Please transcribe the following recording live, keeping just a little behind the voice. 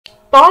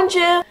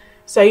Bonjour!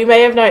 So you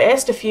may have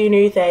noticed a few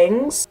new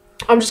things.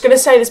 I'm just going to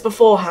say this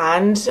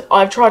beforehand.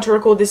 I've tried to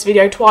record this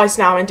video twice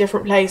now in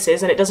different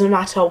places and it doesn't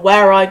matter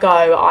where I go,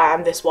 I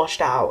am this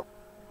washed out.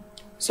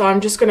 So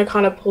I'm just going to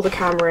kind of pull the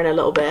camera in a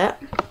little bit.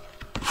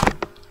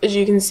 As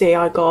you can see,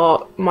 I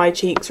got my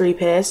cheeks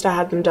re-pierced. I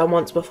had them done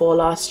once before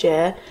last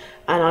year,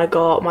 and I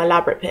got my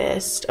labret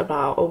pierced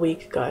about a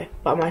week ago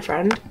by my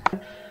friend.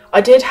 I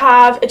did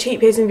have a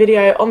cheek piercing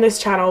video on this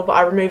channel, but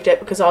I removed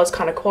it because I was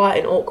kind of quiet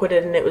and awkward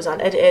and it was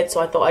unedited,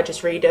 so I thought I'd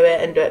just redo it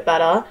and do it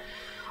better.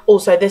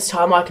 Also, this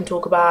time I can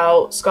talk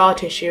about scar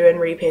tissue and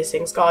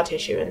re-piercing scar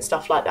tissue and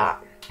stuff like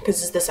that, because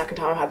this is the second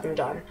time I've had them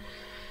done.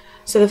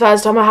 So the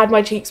first time I had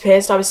my cheeks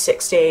pierced, I was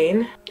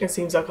 16. It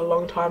seems like a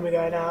long time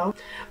ago now.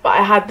 But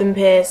I had them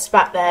pierced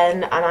back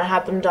then, and I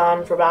had them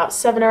done for about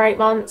 7 or 8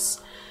 months.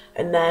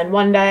 And then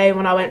one day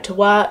when I went to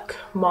work,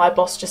 my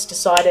boss just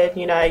decided,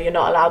 you know, you're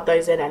not allowed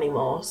those in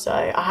anymore. So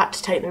I had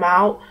to take them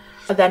out.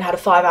 I then had a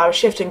 5-hour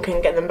shift and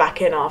couldn't get them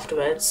back in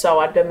afterwards. So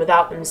I'd been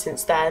without them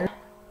since then.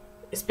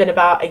 It's been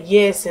about a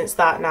year since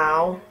that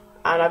now,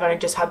 and I've only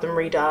just had them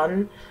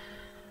redone.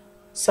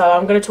 So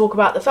I'm going to talk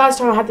about the first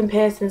time I had them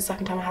pierced and the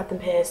second time I had them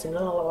pierced and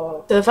blah, blah,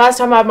 blah. So the first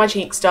time I had my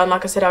cheeks done,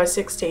 like I said, I was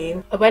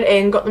 16. I went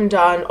in, got them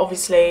done.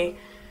 Obviously,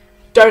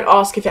 don't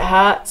ask if it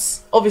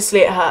hurts. Obviously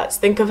it hurts.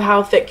 Think of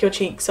how thick your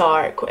cheeks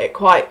are. It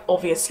quite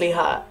obviously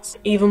hurts.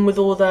 Even with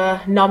all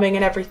the numbing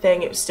and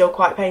everything, it was still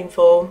quite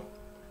painful.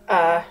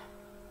 I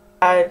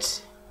had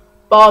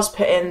bars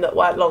put in that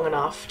weren't long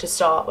enough to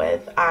start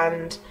with,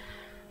 and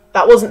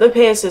that wasn't the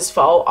piercer's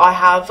fault. I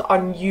have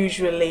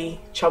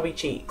unusually chubby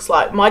cheeks.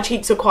 Like, my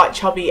cheeks are quite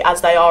chubby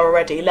as they are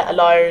already, let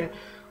alone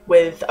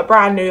with a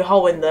brand new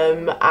hole in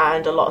them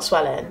and a lot of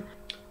swelling.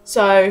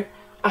 So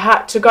I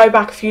had to go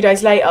back a few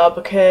days later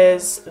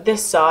because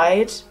this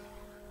side,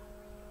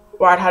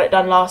 where I'd had it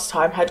done last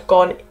time, had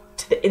gone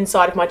to the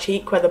inside of my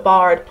cheek where the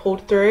bar had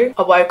pulled through.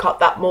 I woke up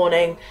that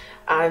morning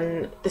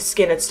and the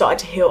skin had started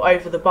to heal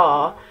over the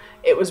bar.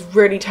 It was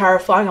really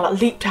terrifying. I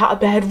like leaped out of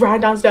bed, ran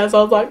downstairs.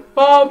 I was like,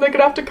 Mum, they're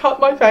gonna have to cut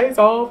my face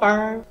off.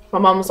 My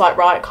mum was like,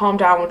 right, calm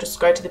down, we'll just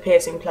go to the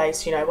piercing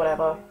place, you know,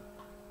 whatever.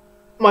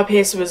 My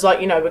piercer was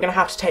like, you know, we're gonna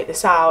have to take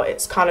this out.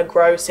 It's kind of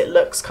gross. It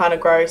looks kind of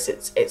gross.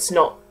 It's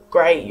not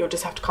great. You'll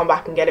just have to come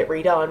back and get it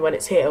redone when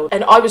it's healed.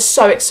 And I was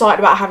so excited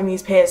about having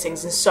these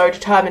piercings and so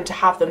determined to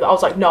have them that I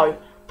was like, no,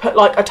 put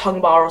like a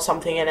tongue bar or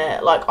something in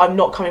it. Like, I'm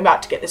not coming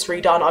back to get this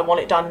redone. I want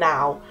it done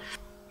now.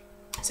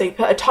 So you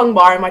put a tongue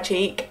bar in my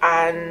cheek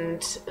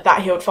and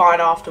that healed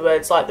fine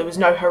afterwards. Like, there was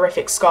no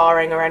horrific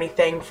scarring or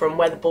anything from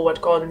where the ball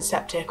had gone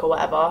septic or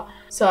whatever.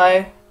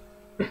 So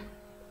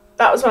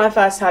that was when I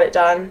first had it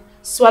done.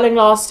 Swelling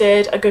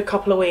lasted a good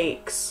couple of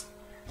weeks,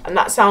 and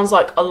that sounds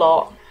like a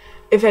lot.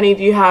 If any of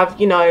you have,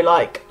 you know,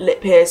 like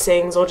lip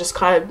piercings or just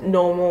kind of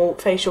normal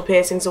facial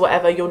piercings or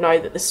whatever, you'll know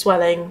that the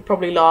swelling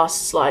probably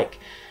lasts like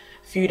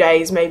a few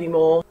days, maybe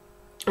more.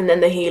 And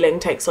then the healing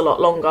takes a lot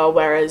longer,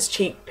 whereas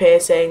cheek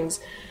piercings,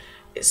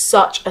 it's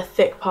such a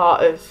thick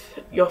part of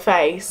your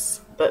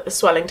face that the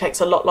swelling takes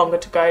a lot longer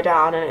to go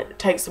down and it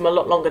takes them a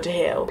lot longer to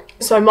heal.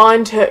 So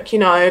mine took, you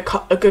know,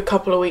 a good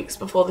couple of weeks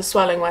before the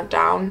swelling went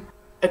down,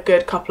 a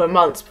good couple of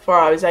months before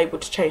I was able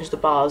to change the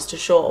bars to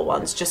shorter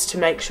ones, just to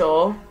make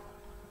sure.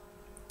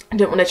 I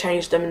didn't want to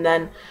change them and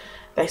then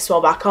they swell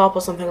back up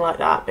or something like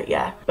that, but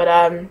yeah.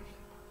 But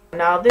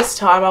now this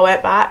time I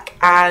went back,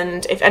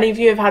 and if any of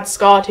you have had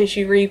scar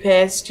tissue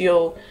re-pierced,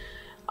 you'll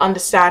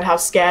understand how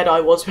scared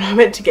I was when I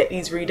went to get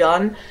these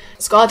redone.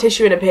 Scar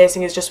tissue in a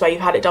piercing is just where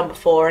you've had it done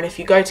before, and if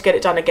you go to get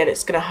it done again,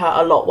 it's going to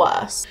hurt a lot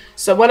worse.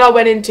 So when I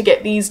went in to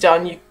get these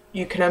done,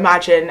 you can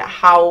imagine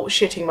how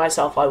shitting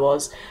myself I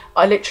was.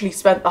 I literally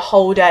spent the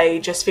whole day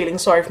just feeling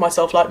sorry for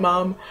myself, like,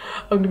 Mum,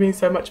 I'm going to be in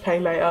so much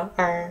pain later.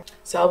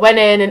 So I went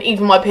in, and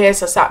even my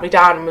piercer sat me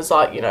down and was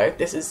like, you know,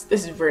 this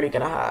is really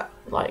going to hurt.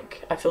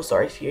 Like, I feel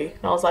sorry for you.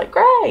 And I was like,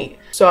 great.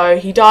 So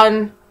he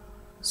numbed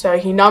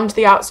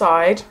the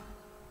outside,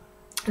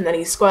 and then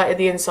he squirted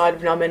the inside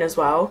of numbing as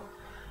well.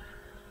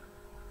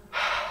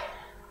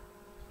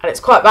 And it's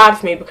quite bad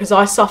for me because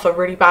I suffer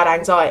really bad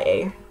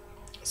anxiety.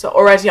 So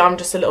already I'm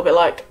just a little bit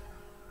like,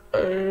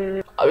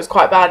 I was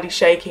quite badly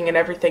shaking and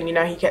everything. You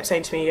know, he kept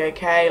saying to me, you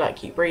okay? Like,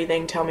 keep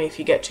breathing. Tell me if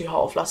you get too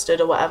hot or flustered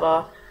or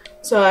whatever.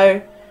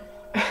 So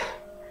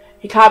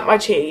he clamped my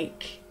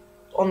cheek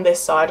on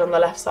this side, on the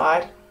left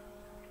side.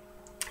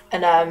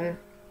 And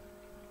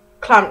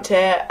clamped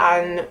it.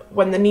 And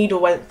when the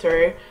needle went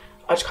through,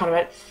 I just kind of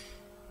went...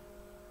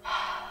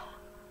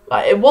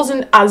 Like, it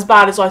wasn't as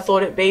bad as I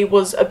thought it'd be. It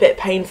was a bit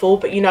painful,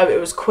 but you know, it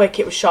was quick,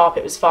 it was sharp,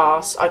 it was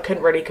fast. I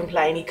couldn't really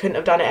complain. He couldn't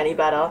have done it any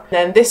better. And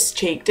then this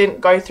cheek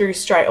didn't go through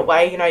straight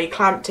away. You know, he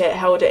clamped it,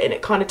 held it, and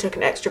it kind of took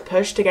an extra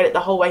push to get it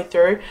the whole way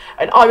through.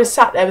 And I was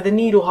sat there with a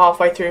needle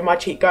halfway through my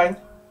cheek going,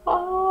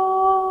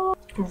 oh.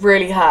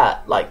 Really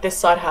hurt. Like, this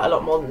side hurt a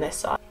lot more than this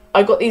side.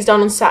 I got these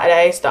done on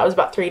Saturday, so that was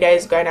about 3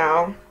 days ago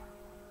now.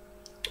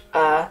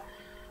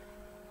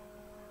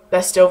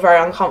 They're still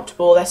very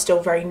uncomfortable. They're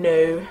still very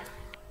new.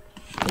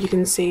 You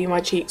can see my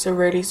cheeks are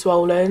really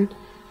swollen.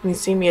 You can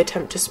see me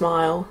attempt to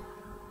smile.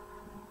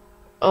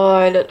 Oh,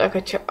 I look like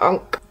a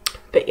chunk.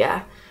 But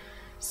yeah,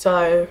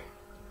 so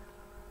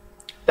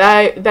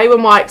they were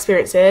my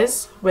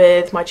experiences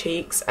with my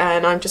cheeks,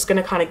 and I'm just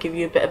going to kind of give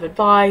you a bit of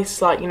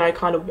advice, like, you know,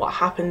 kind of what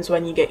happens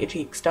when you get your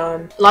cheeks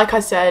done. Like I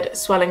said,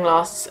 swelling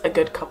lasts a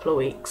good couple of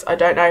weeks. I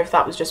don't know if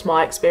that was just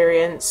my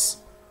experience.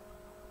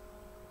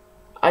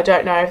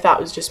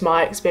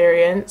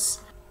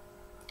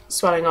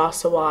 Swelling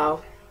lasts a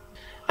while.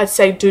 I'd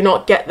say do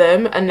not get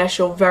them unless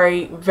you're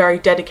very, very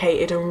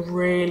dedicated and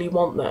really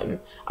want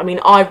them. I mean,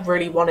 I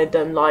really wanted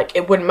them. Like,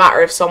 it wouldn't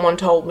matter if someone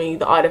told me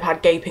that I'd have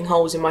had gaping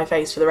holes in my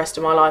face for the rest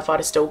of my life,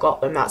 I'd have still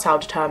got them. That's how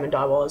determined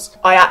I was.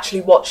 I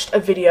actually watched a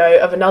video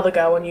of another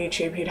girl on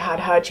YouTube who'd had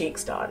her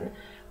cheeks done,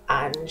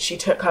 and she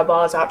took her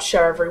bars out to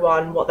show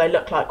everyone what they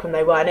looked like when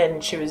they weren't in,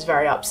 and she was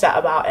very upset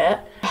about it.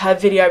 Her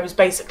video was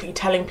basically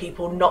telling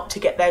people not to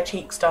get their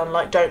cheeks done,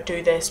 like, don't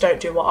do this,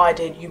 don't do what I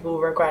did, you will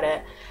regret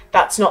it.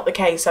 That's not the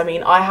case. I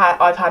mean,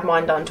 I've had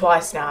mine done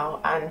twice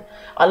now, and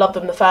I loved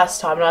them the first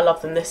time and I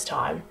love them this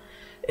time.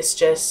 It's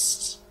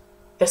just,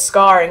 the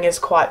scarring is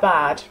quite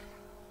bad.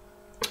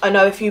 I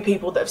know a few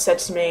people that have said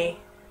to me,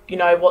 you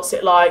know, what's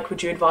it like?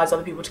 Would you advise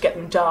other people to get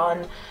them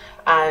done?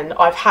 And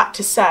I've had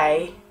to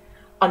say,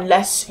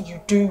 unless you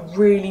do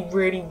really,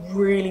 really,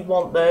 really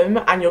want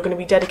them and you're going to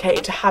be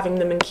dedicated to having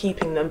them and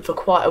keeping them for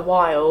quite a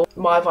while,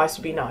 my advice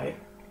would be no.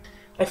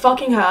 They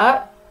fucking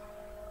hurt.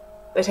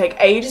 They take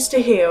ages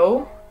to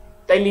heal.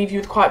 They leave you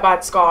with quite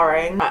bad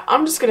scarring. Right,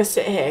 I'm just going to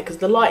sit here because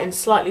the lighting's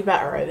slightly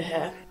better over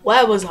here.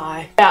 Where was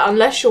I? Yeah,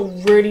 unless you're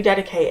really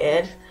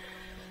dedicated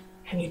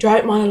and you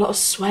don't mind a lot of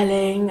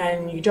swelling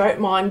and you don't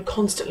mind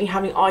constantly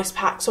having ice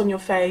packs on your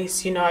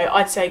face, you know,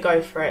 I'd say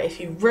go for it. If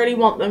you really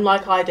want them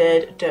like I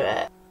did, do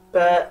it.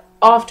 But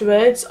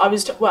afterwards, I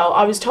was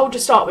told to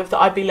start with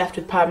that I'd be left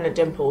with permanent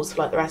dimples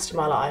for like the rest of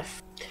my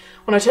life.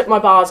 When I took my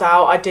bars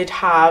out, I did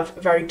have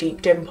very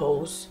deep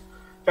dimples,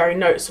 very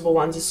noticeable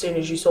ones as soon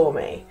as you saw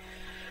me.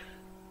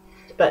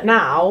 But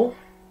now,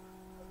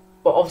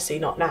 well, obviously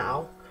not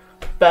now,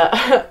 but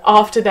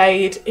after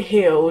they'd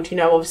healed, you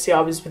know, obviously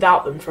I was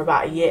without them for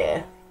about a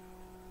year.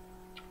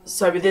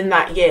 So within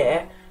that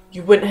year,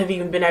 you wouldn't have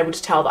even been able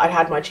to tell that I'd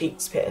had my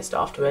cheeks pierced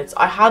afterwards.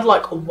 I had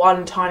like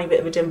one tiny bit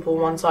of a dimple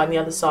on one side and the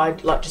other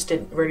side like just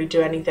didn't really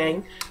do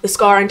anything. The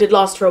scarring did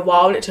last for a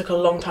while and it took a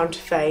long time to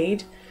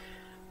fade.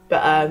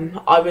 But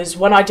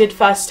when I did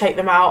first take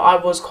them out, I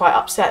was quite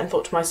upset and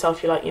thought to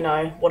myself, you're like, you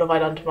know, what have I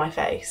done to my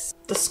face?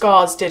 The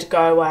scars did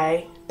go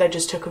away. They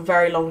just took a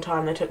very long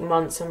time. They took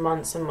months and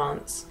months and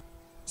months.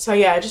 So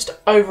yeah, just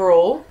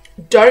overall,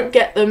 don't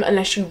get them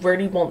unless you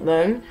really want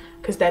them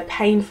because they're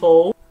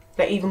painful.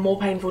 They're even more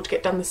painful to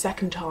get done the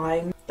second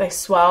time. They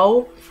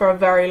swell for a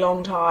very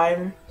long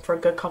time, for a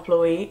good couple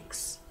of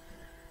weeks.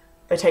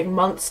 They take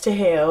months to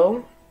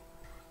heal.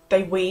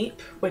 They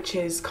weep, which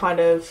is kind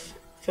of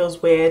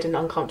feels weird and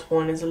uncomfortable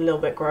and is a little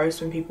bit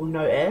gross when people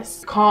notice.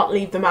 You can't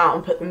leave them out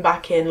and put them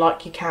back in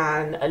like you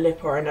can a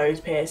lip or a nose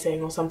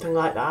piercing or something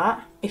like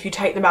that. If you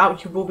take them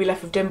out, you will be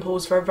left with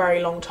dimples for a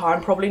very long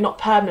time, probably not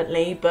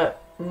permanently,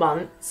 but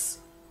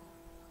months.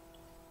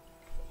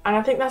 And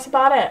I think that's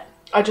about it.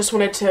 I just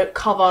wanted to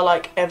cover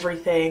like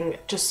everything,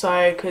 just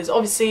so, because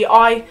obviously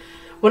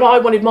when I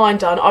wanted mine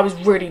done, I was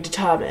really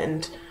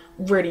determined,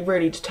 really,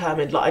 really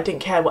determined. Like I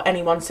didn't care what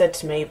anyone said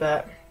to me,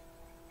 but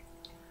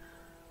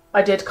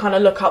I did kind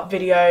of look up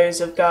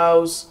videos of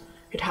girls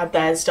who'd had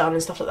theirs done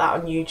and stuff like that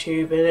on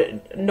YouTube,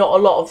 and not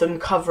a lot of them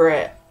cover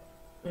it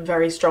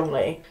very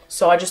strongly.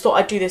 So I just thought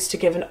I'd do this to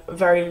give a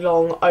very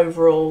long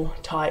overall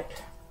type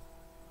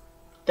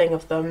thing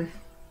of them.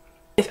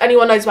 If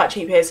anyone knows about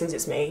cheek piercings,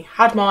 it's me.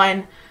 Had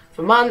mine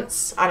for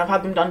months and I've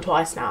had them done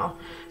twice now.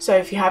 So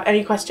if you have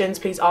any questions,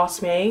 please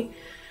ask me.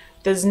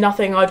 There's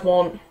nothing I'd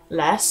want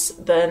less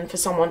than for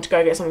someone to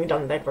go get something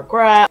done they'd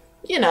regret,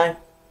 you know.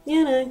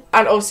 And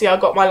obviously I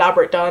got my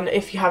elaborate done.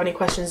 If you have any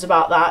questions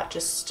about that,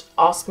 just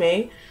ask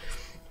me.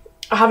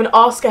 I have an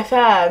Ask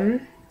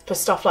FM for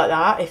stuff like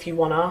that if you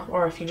wanna,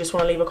 or if you just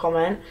want to leave a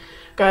comment.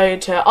 Go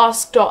to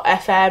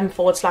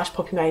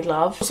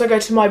ask.fm/poppymadelove. Also go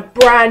to my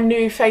brand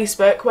new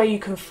Facebook where you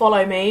can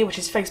follow me, which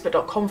is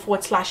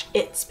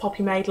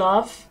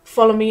facebook.com/itspoppymadelove.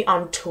 Follow me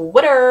on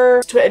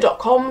Twitter,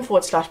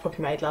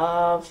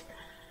 twitter.com/poppymadelove.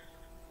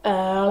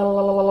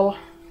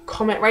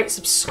 Comment, rate,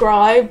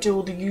 subscribe, do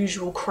all the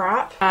usual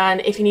crap.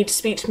 And if you need to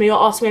speak to me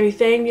or ask me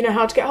anything, you know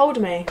how to get hold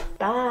of me.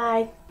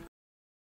 Bye.